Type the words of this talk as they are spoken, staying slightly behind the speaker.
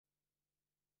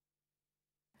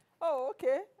Oh,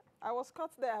 okay. I was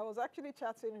caught there. I was actually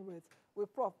chatting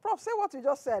with Prof. Prof, say what you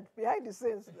just said behind the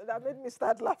scenes that made me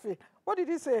start laughing. What did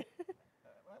he say?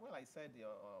 Well, I said your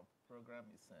program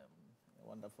is a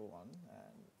wonderful one,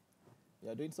 and you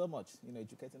are doing so much,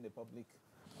 educating the public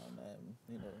on,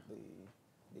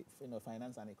 the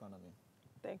finance and economy.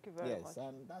 Thank you very much. Yes,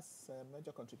 and that's a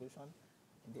major contribution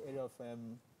in the area of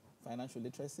financial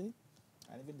literacy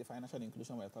and even the financial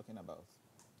inclusion we're talking about.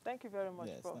 Thank you very much,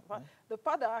 Yes. Prof. The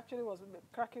part that actually was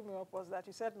cracking me up was that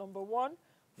you said, number one,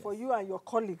 for Yes. you and your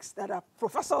colleagues that are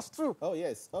professors too. Oh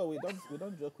yes. Oh, we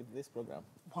don't joke with this program.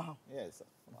 Wow. Yes.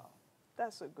 Wow.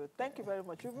 That's so good. Thank you very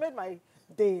much. You've made my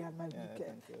day and my weekend.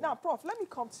 Thank you. Now, Prof, let me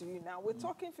come to you now. We're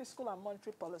talking fiscal and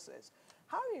monetary policies.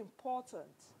 How important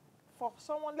for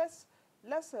someone, let's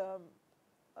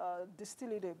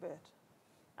distill it a bit.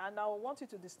 And I want you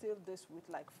to distill this with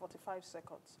like 45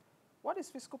 seconds. What is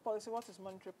fiscal policy? What is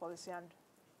monetary policy? And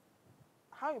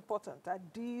how important are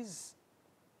these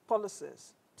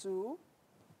policies to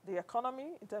the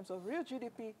economy in terms of real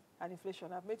GDP and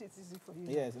inflation? I've made it easy for you.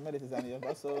 Yes, you made it easy. And you've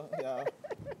also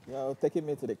you're taking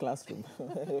me to the classroom.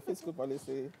 Fiscal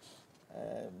policy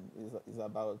is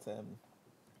about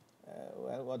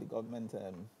what the government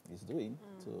is doing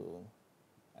to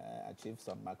achieve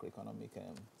some macroeconomic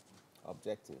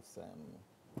objectives.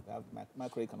 We have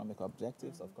macroeconomic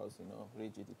objectives, of course, real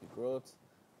GDP growth,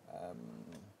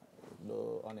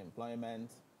 low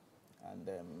unemployment, and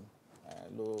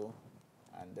low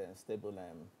and stable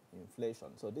inflation.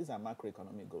 So these are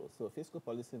macroeconomic goals. So fiscal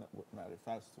policy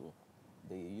refers to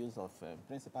the use of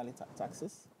principally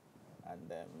taxes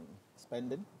and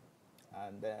spending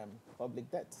and public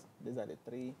debt. These are the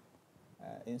three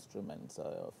instruments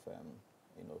of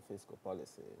fiscal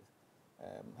policy.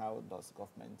 How does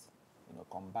government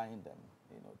combine them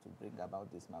to bring about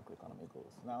these macroeconomic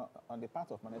goals? Now, on the part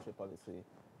of monetary policy,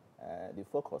 the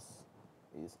focus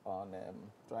is on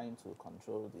trying to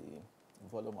control the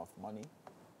volume of money,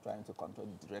 trying to control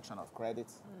the direction of credit,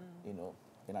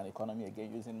 in an economy,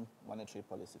 again, using monetary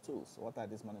policy tools. What are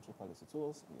these monetary policy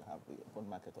tools? You have the open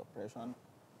market operation,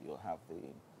 you have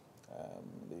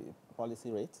the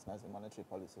policy rate, that's the monetary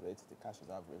policy rate, the cash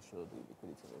reserve ratio, the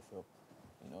liquidity ratio.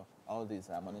 All these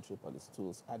monetary policy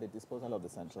tools at the disposal of the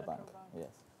central bank. Yes.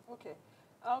 Okay.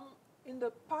 In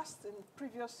the past, in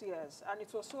previous years, and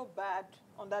it was so bad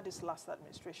under this last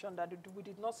administration that we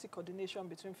did not see coordination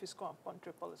between fiscal and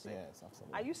monetary policy. Yes,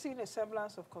 absolutely. Are you seeing a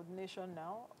semblance of coordination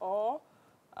now? Or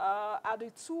are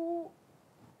the two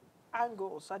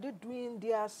angles, are they doing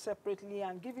theirs separately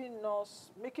and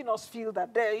making us feel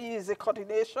that there is a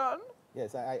coordination?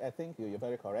 Yes, I think you're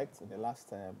very correct. In the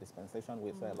last dispensation,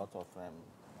 we saw a lot of,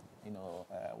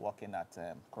 working at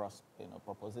cross,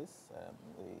 purposes.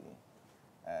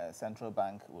 The central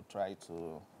bank would try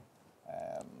to,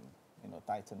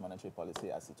 tighten monetary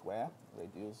policy, as it were,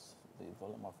 reduce the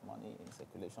volume of money in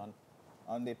circulation.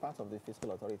 On the part of the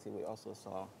fiscal authority, we also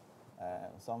saw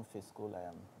some fiscal,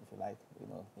 if you like,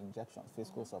 injections,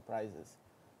 fiscal surprises.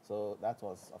 So that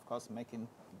was, of course, making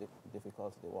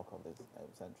difficult the work of the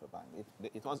central bank.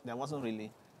 There wasn't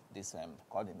really this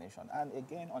coordination. And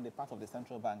again, on the part of the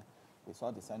central bank, we saw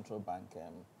the central bank,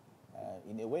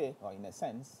 in a way, or in a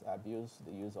sense, abuse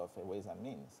the use of ways and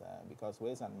means. Because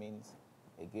ways and means,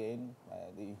 again,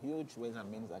 the huge ways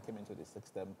and means that came into the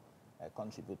system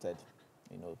contributed,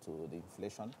 to the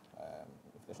inflation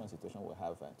situation we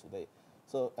have today.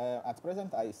 So at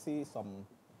present, I see some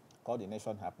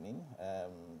coordination happening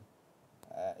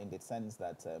in the sense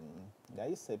that there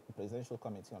is a presidential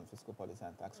committee on fiscal policy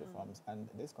and tax reforms, and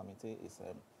this committee is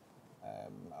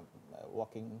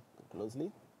working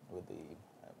closely with the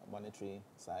monetary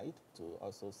side to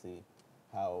also see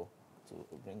how to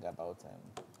bring about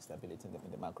stability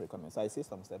in the macroeconomy. So I see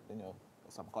some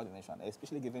some coordination,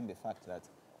 especially given the fact that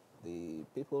the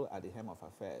people at the helm of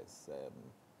affairs,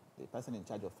 the person in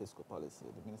charge of fiscal policy,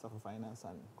 the Minister for Finance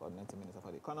and Coordinating Minister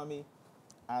for the Economy,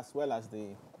 as well as the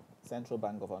central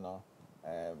bank governor,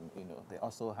 they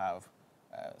also have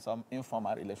some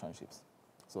informal relationships.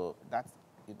 So that,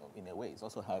 in a way, is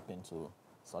also helping to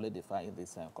solidify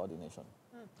this coordination.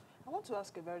 I want to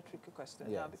ask a very tricky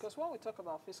question now, because when we talk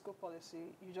about fiscal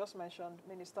policy, you just mentioned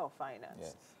Minister of Finance.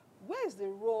 Yes. Where is the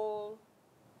role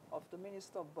of the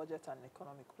Minister of Budget and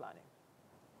Economic Planning?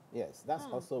 Yes, that's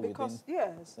also because, within...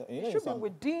 yes, it should be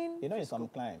within... in some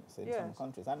climes, in some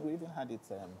countries, and we even had it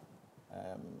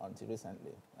until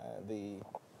recently,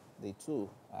 the two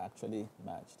are actually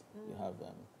merged. You have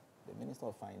the Minister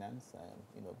of Finance,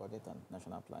 Budget and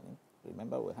National Planning.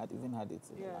 Remember, we even had it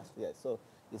in the last year. So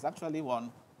it's actually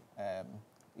one,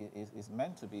 is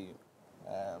meant to be,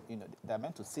 they're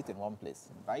meant to sit in one place.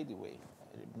 By the way,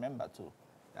 remember too,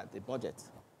 that the budget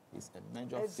is a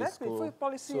major Exactly, fiscal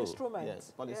policy tool. instrument.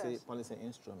 Yes, policy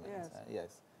instrument. Yes.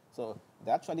 Yes. So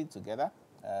they're actually together.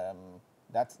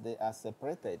 That they are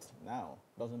separated now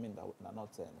doesn't mean that they're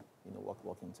not,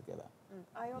 working together.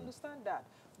 I understand that.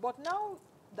 But now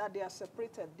that they are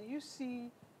separated, do you see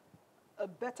a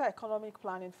better economic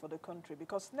planning for the country?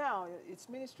 Because now it's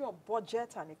Ministry of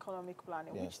Budget and Economic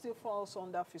Planning, Yes. which still falls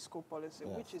under fiscal policy,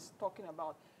 Yes. which is talking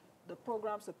about the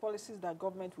programs, the policies that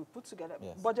government will put together.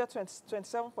 Yes. Budget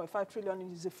 27.5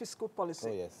 trillion is a fiscal policy.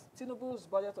 Oh, yes. Tinubu's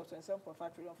budget of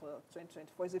 27.5 trillion for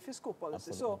 2024 is a fiscal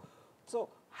policy. Absolutely. So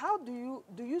how do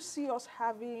you see us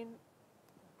having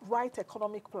right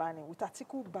economic planning with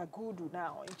Atiku Bagudu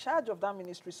now in charge of that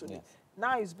ministry? So Yes.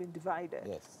 now it's been divided.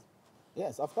 Yes.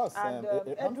 Yes, of course. And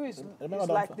Edu is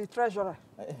remember, the treasurer.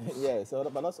 yes, so,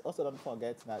 but also don't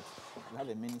forget that we have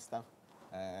a minister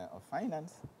of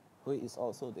finance who is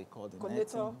also the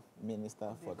coordinating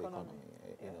minister for the economy.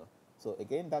 You know, so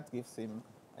again, that gives him,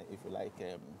 if you like,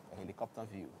 a helicopter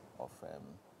view of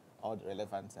all the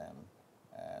relevant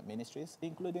ministries,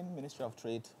 including Ministry of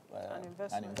Trade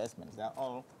and Investments. They are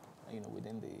all,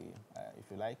 within the,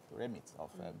 if you like, remit of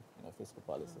fiscal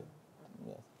policy.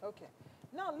 Yes. Okay.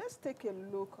 Now let's take a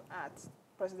look at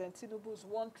President Tinubu's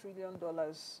 $1 trillion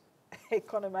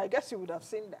economy. I guess you would have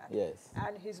seen that. Yes.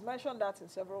 And he's mentioned that in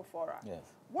several fora. Yes.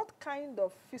 What kind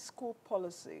of fiscal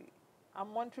policy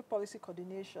and monetary policy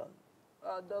coordination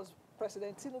does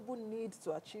President Tinubu need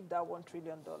to achieve that $1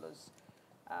 trillion?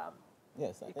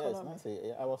 Yes, Nancy.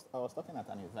 I was talking at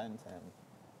an event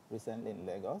recently in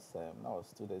Lagos. That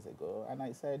was 2 days ago, and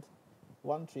I said,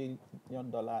 $1 trillion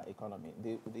economy.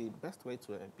 The best way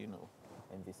to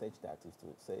envisage that is to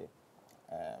say,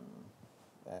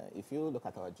 if you look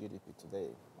at our GDP today,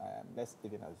 let's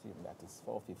even assume that it's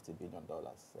 $450 billion,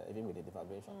 even with the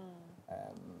devaluation.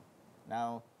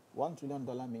 Now, $1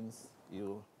 trillion means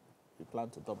you plan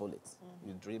to double it.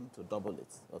 You dream to double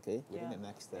it, okay, within the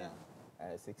next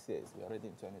 6 years. We're already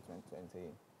in 2020,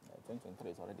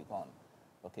 2023 is already gone,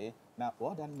 okay? Now,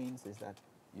 what that means is that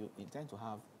you intend to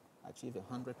achieve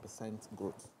 100%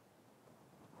 growth.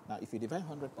 Now, if you divide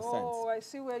 100%... Oh, I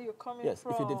see where you're coming from. Yes,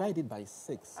 if you divide it by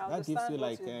 6, that gives you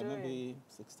like maybe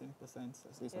 16%,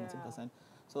 17%.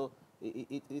 So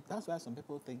that's why some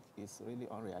people think it's really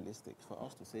unrealistic for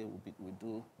us to say we'll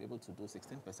be able to do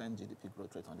 16% GDP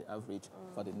growth rate on the average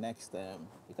for the next...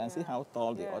 you can see how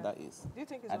tall the order is. Do you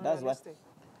think it's and unrealistic?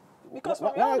 Because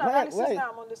from your own analysis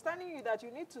now, I'm understanding you that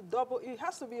you need to double, it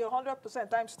has to be 100%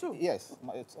 times 2. Yes,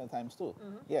 it's times 2.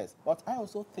 Yes, but I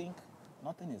also think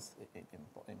nothing is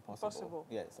impossible.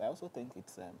 Yes, I also think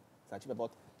it's achievable.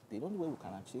 But the only way we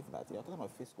can achieve that, you're talking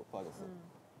about fiscal policy,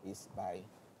 is by,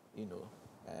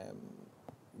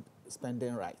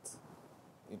 spending right.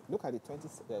 Look at the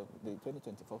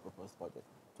 2024 proposed budget,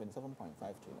 27.5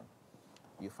 trillion.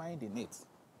 You find in it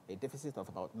a deficit of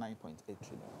about 9.8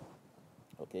 trillion.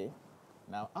 Okay?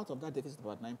 Now, out of that deficit of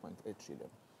about 9.8 trillion,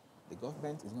 the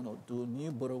government is going to do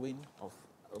new borrowing of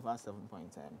over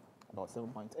about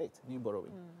 7.8 new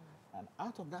borrowing. And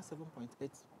out of that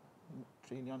 7.8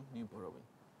 trillion new borrowing,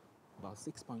 about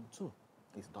 6.2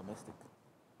 is domestic.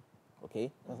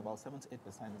 Okay? That's about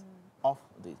 78% of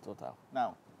the total.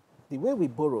 Now, the way we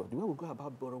borrow, the way we go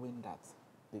about borrowing that,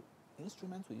 the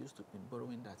instrument we use in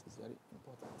borrowing that is very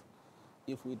important.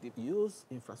 If we use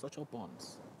infrastructure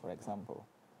bonds, for example,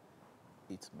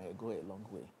 it may go a long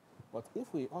way. But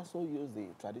if we also use the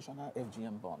traditional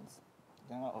FGM bonds,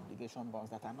 general obligation bonds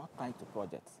that are not tied to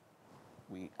projects,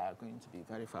 we are going to be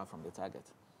very far from the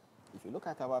target. If you look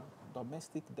at our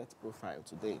domestic debt profile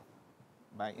today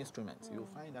by instruments, you'll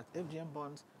find that FGM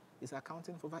bonds is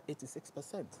accounting for over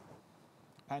 86%.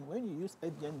 And when you use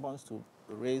FGM bonds to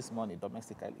raise money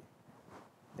domestically,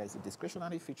 there's a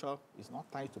discretionary feature. It's not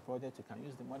tied to projects. You can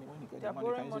use the money when you get the money.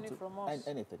 You can use it to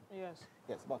anything. Yes.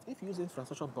 Yes, but if you use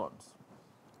infrastructure bonds,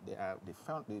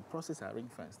 the process are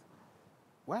ring-fenced.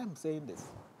 Why I'm saying this,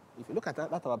 if you look at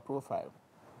that our profile,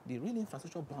 the real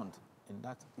infrastructure bond in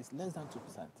that is less than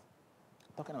 2%.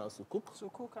 Talking about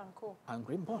Sukuk and Co. And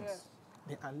green bonds,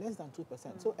 they are less than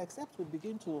 2%. So except we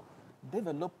begin to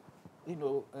develop,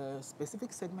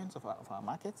 specific segments of our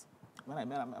markets, when I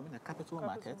mean a capital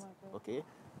market, okay,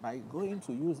 by going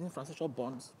to use infrastructure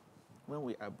bonds when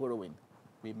we are borrowing,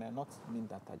 we may not meet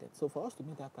that target. So for us to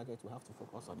meet that target, we have to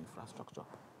focus on infrastructure.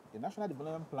 The National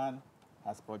Development Plan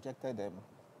has projected,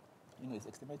 it's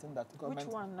estimating that government...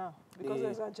 Which one now? Because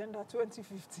there's Agenda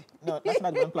 2050. No,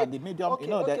 National Development Plan, the medium,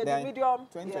 the medium,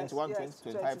 2021,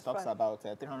 2025 talks about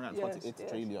 348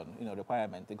 trillion,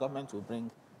 requirement. The government will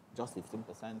bring just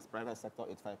 15%, private sector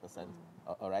 85%,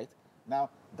 all right? Now,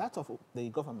 that of the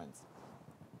government,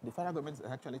 the federal government is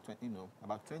actually,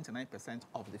 about 29%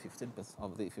 of the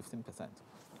 15%.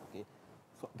 Okay,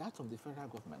 so that of the federal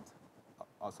government,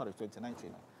 sorry, 29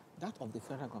 trillion. That of the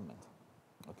federal government,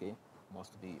 okay,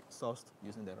 must be sourced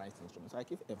using the right instruments. So I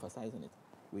keep emphasizing it.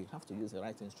 We have to use the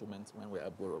right instruments when we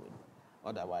are borrowing.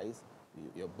 Otherwise,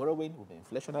 your borrowing will be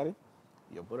inflationary.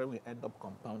 Your borrowing will end up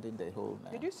compounding the whole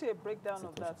Did you see a breakdown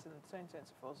situation. of that in the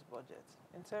 2024's budget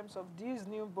in terms of these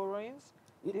new borrowings?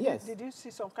 Yes. Did you see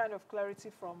some kind of clarity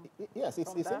from? Yes, it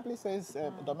simply says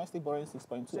domestic borrowing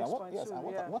 6.2.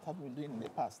 And what have we been doing in the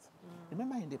past?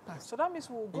 Remember, in the past. So that means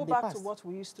we'll go back to what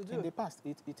we used to do. In the past,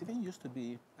 it even used to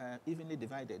be evenly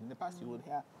divided. In the past, you would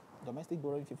hear domestic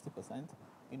borrowing 50%,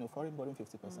 foreign borrowing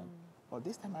 50%. But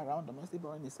this time around, domestic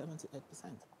borrowing is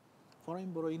 78%.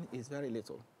 Foreign borrowing is very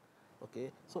little.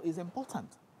 Okay, so it's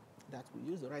important that we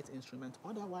use the right instrument.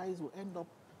 Otherwise, we'll end up,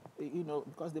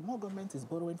 because the more government is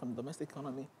borrowing from the domestic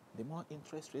economy, the more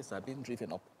interest rates are being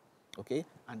driven up. Okay,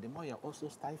 and the more you're also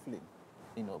stifling,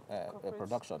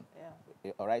 production.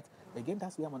 Yeah. All right. Again,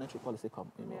 that's where monetary policy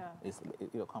comes in.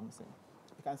 You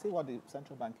can see what the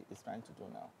central bank is trying to do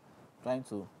now, trying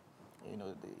to,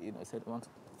 said want to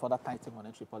further tighten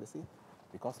monetary policy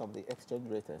because of the exchange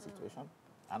rate situation.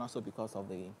 And also because of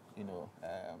the,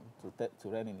 to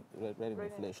rein in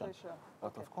inflation.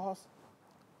 But of course,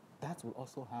 that will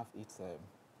also have its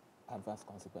adverse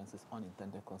consequences,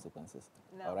 unintended consequences.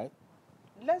 Now, all right?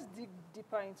 Let's dig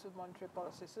deeper into monetary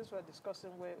policy. Since we're discussing,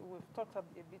 we've talked a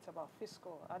bit about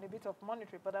fiscal and a bit of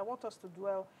monetary, but I want us to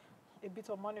dwell a bit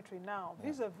on monetary now.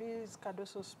 Vis-a-vis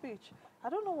Cardoso's speech, I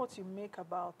don't know what you make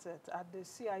about it at the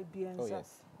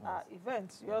CIBN's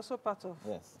event. You're also part of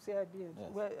CIBN. Yes.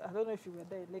 Well, I don't know if you were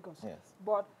there in Lagos. Yes.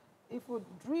 But if we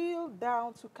drill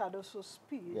down to Cardoso's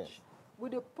speech,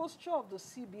 with the posture of the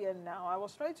CBN now, I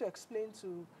was trying to explain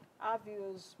to our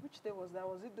viewers, which day was that?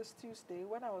 Was it this Tuesday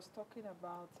when I was talking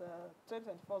about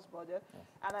 2024's budget?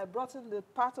 And I brought in the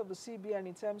part of the CBN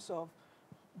in terms of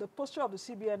the posture of the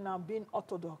CBN now being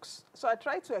orthodox. So I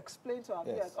tried to explain to our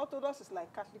viewers, orthodox is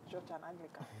like Catholic Church and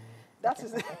Anglican. That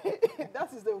is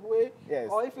that is the way,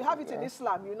 or if you have it in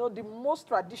Islam, the most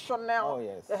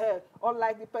traditional,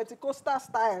 unlike the Pentecostal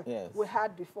style we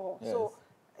had before. So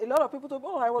a lot of people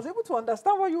thought, I was able to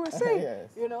understand what you were saying.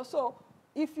 So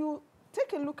if you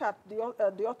take a look at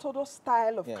the orthodox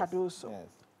style of Cardoso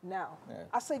now,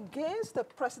 as against the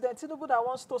President Tinubu that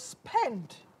wants to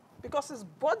spend, because his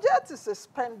budget is a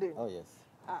spending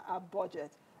a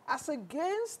budget, as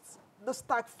against the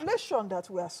stagflation that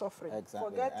we are suffering.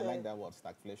 Exactly. I like that word,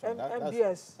 stagflation.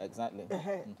 MBS. Exactly.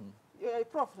 You're a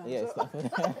prof now. Yes. So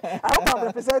I hope I'm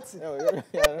representing.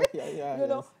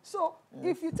 So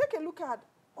if you take a look at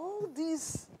all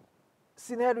these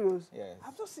scenarios,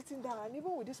 I'm just sitting down, and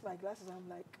even with this my glasses, I'm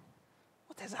like,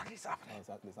 what exactly is happening?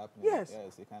 Exactly is happening. Yes,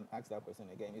 you can ask that question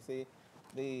again. You see,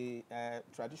 the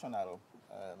traditional,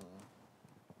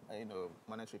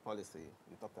 monetary policy,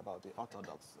 we talked about the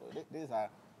orthodox. So these are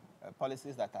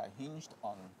policies that are hinged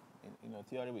on,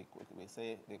 theory, we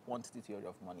say the quantity theory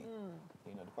of money.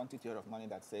 The quantity theory of money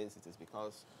that says it is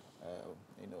because,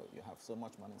 you have so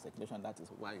much money in circulation, that is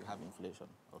why you have inflation,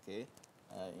 okay?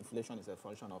 Inflation is a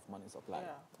function of money supply.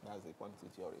 That's the quantity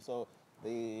theory. So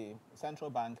the central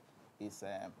bank is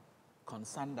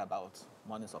concerned about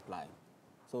money supply.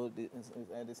 So the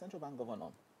central bank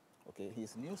governor, okay,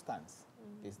 his new stance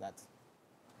is that,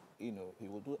 he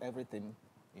will do everything,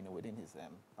 within his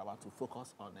power to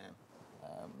focus on,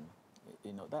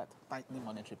 that tightening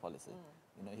monetary policy.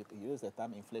 He used the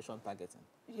term inflation targeting.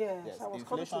 Yes, I was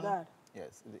coming to that.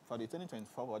 Yes, for the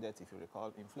 2024 budget, if you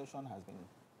recall, inflation has been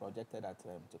projected at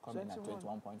to come in at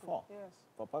 21.4.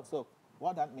 Yes. So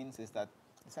what that means is that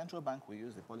the central bank will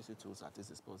use the policy tools at its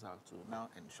disposal to now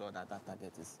ensure that that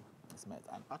target is met,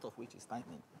 and part of which is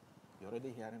tightening. You're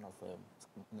already hearing of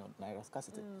naira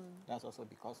scarcity. That's also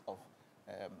because of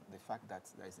the fact that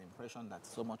there is the impression that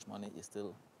so much money is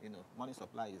still, money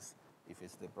supply is, if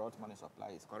it's the broad money supply,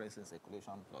 is currency in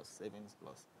circulation plus savings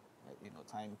plus,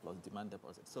 time plus demand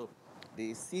deposit. So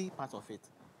the C part of it,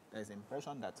 there's the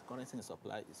impression that currency in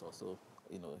supply is also,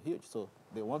 huge. So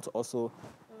they want to also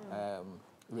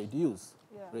reduce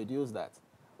that,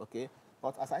 okay?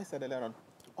 But as I said earlier on,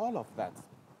 all of that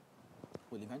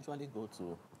will eventually go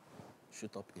to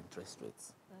shoot up interest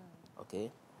rates,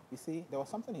 okay? You see, there was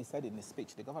something he said in his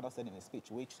speech, the governor said in his speech,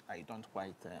 which I don't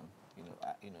quite,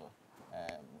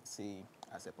 see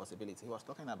as a possibility. He was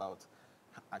talking about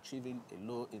achieving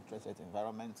a low interest rate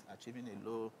environment, achieving a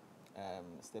low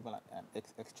stable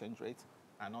exchange rate,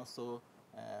 and also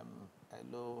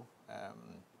a low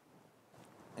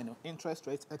interest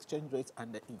rate, exchange rate,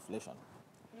 and the inflation.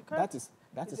 That is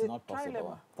not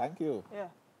possible. Thank you.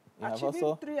 You have Achieving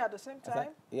also 3 at the same time?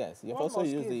 Yes, you've One also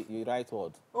must used give. the right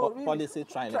word. Oh, really? Policy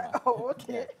trilemma. Oh,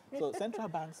 okay. Yeah. So central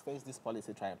banks face this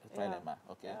policy trilemma.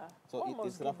 Okay. Yeah. So One it's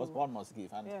must sort of give, one must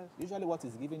give, and yes. usually what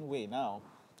is giving way now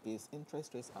is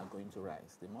interest rates are going to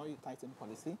rise. The more you tighten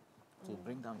policy to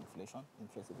bring down inflation,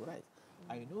 interest will rise.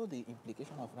 I know the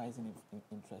implication of rising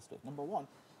interest rate. Number one,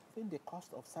 I think the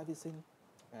cost of servicing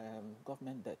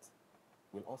government debt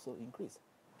will also increase.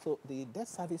 So the debt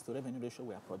service to revenue ratio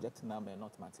we are projecting now may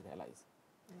not materialize.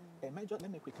 Let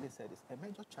me quickly say this. A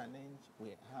major challenge we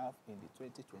have in the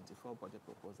 2024 budget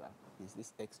proposal is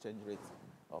this exchange rate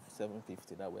of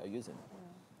 750 that we are using.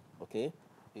 Okay,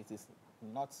 it is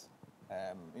not,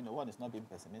 one is not being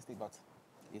pessimistic, but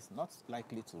it's not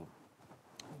likely to,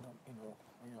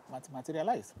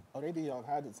 materialize. Already, you have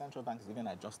had the central banks even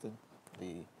adjusting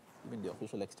even the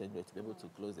official exchange rate to be able to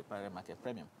close the parallel market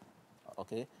premium.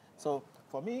 Okay, so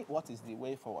for me, what is the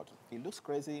way forward? It looks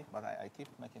crazy, but I keep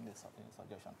making this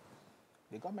suggestion.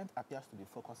 The government appears to be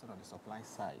focusing on the supply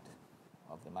side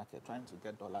of the market, trying to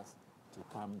get dollars to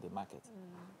calm the market.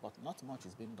 But not much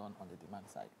is being done on the demand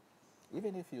side.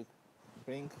 Even if you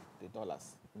bring the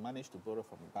dollars, you manage to borrow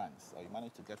from the banks, or you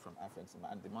manage to get from Africans,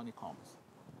 and the money comes,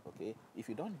 okay? If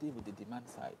you don't deal with the demand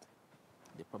side,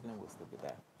 the problem will still be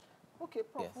there. Okay,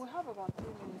 Prof, Yes. we have about 3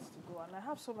 minutes to go, and I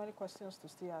have so many questions to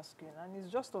still ask you, and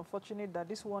it's just unfortunate that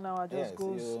this 1 hour just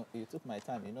goes... Yes, you took my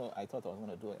time. I thought I was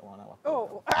going to do a 1 hour.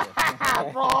 Oh,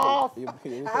 Yeah. Prof!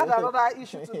 I had another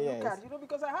issue to Yes. look at,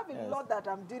 because I have a Yes. lot that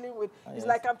I'm dealing with. It's Yes.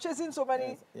 like I'm chasing so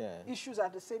many Yes. issues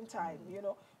at the same time,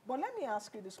 But let me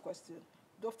ask you this question.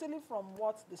 Dovetailing from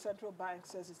what the central bank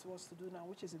says it wants to do now,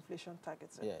 which is inflation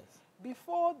targeting. Yes.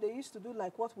 Before, they used to do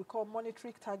like what we call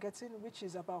monetary targeting, which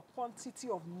is about quantity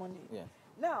of money. Yes.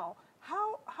 Now,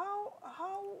 how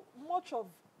much of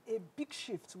a big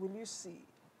shift will you see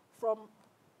from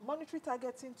monetary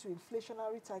targeting to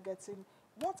inflationary targeting?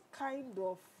 What kind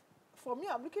of, for me,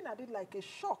 I'm looking at it like a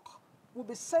shock will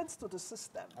be sent to the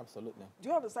system. Absolutely. Do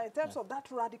you understand? In terms Yes. of that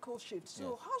radical shift.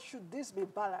 So Yes. how should this be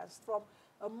balanced from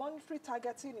a monetary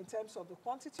targeting in terms of the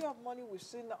quantity of money we've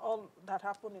seen all that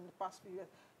happened in the past few years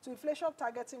to inflation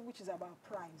targeting, which is about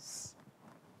price?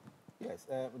 Yes,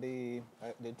 the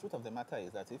truth of the matter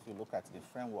is that if you look at the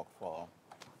framework for,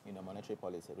 monetary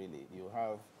policy, really, you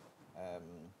have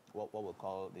what we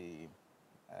call the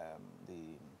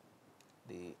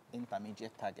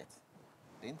intermediate target.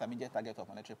 The intermediate target of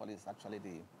monetary policy is actually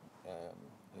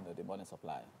the money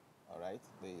supply. All right,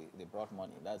 the broad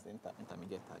money. That's the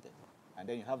intermediate target, and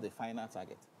then you have the final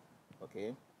target.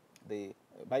 Okay.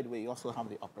 By the way, you also have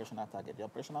the operational target. The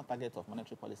operational target of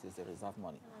monetary policy is the reserve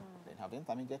money. Then you have the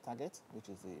intermediate target, which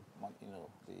is the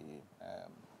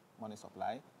money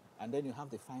supply, and then you have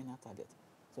the final target.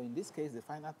 So in this case, the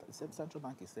central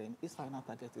bank is saying its final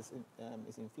target is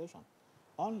inflation.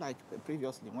 Unlike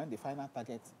previously, when the final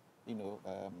target,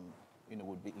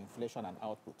 would be inflation and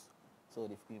output. So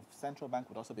the central bank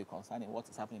would also be concerned in what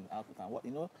is happening in output and what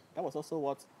that was also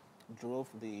what drove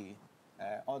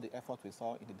all the effort we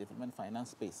saw in the development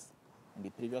finance space in the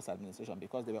previous administration,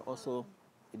 because they were also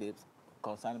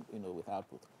concerned, with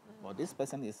output. But this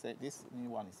new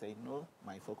one is saying, no,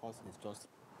 my focus is just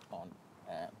on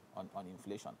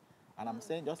inflation. And I'm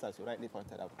saying, just as you rightly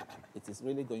pointed out, it is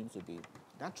really going to be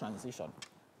that transition,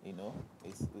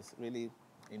 is really,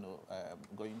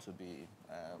 going to be,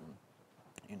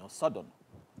 sudden,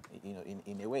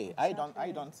 in a way. Exactly.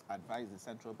 I don't advise the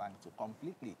central bank to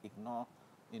completely ignore,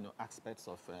 aspects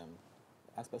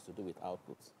to do with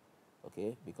outputs,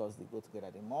 okay? Because they go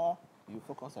together. The more you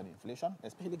focus on inflation,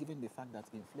 especially given the fact that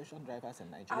inflation drivers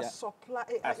in Nigeria,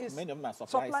 many of them are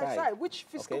supply side, which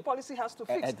fiscal okay? policy has to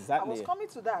fix. Exactly. I was coming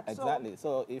to that. Exactly.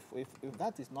 So if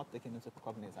that is not taken into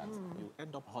cognizance, you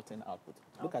end up hurting output.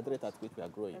 Look at the rate at which we are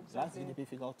growing. Exactly. Last GDP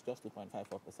figure just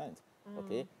 2.54%.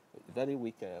 Okay, very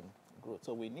weak growth.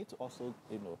 So we need to also,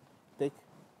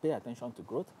 pay attention to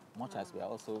growth, much as we are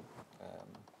also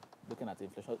looking at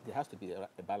inflation. There has to be a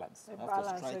balance. A We have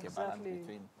balance, to strike exactly. a balance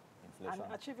between inflation.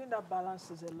 And achieving that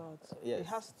balance is a lot. Yes. It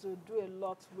has to do a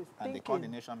lot with And thinking. the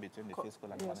coordination between the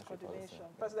fiscal and monetary coordination.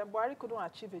 policy. President Buhari couldn't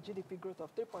achieve a GDP growth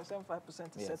of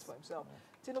 3.75% he set for himself.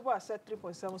 Tinubu has set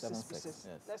 3.76%. Yes.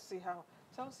 Let's see how.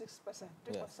 76%, 3.76%.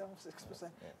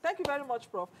 Yes. Thank you very much,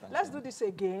 Prof. Let's do this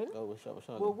again. Oh,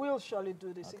 we will surely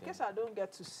do this. Okay. In case I don't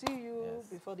get to see you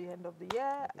before the end of the year,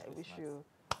 I wish you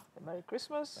a Merry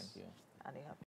Christmas Thank you. and a happy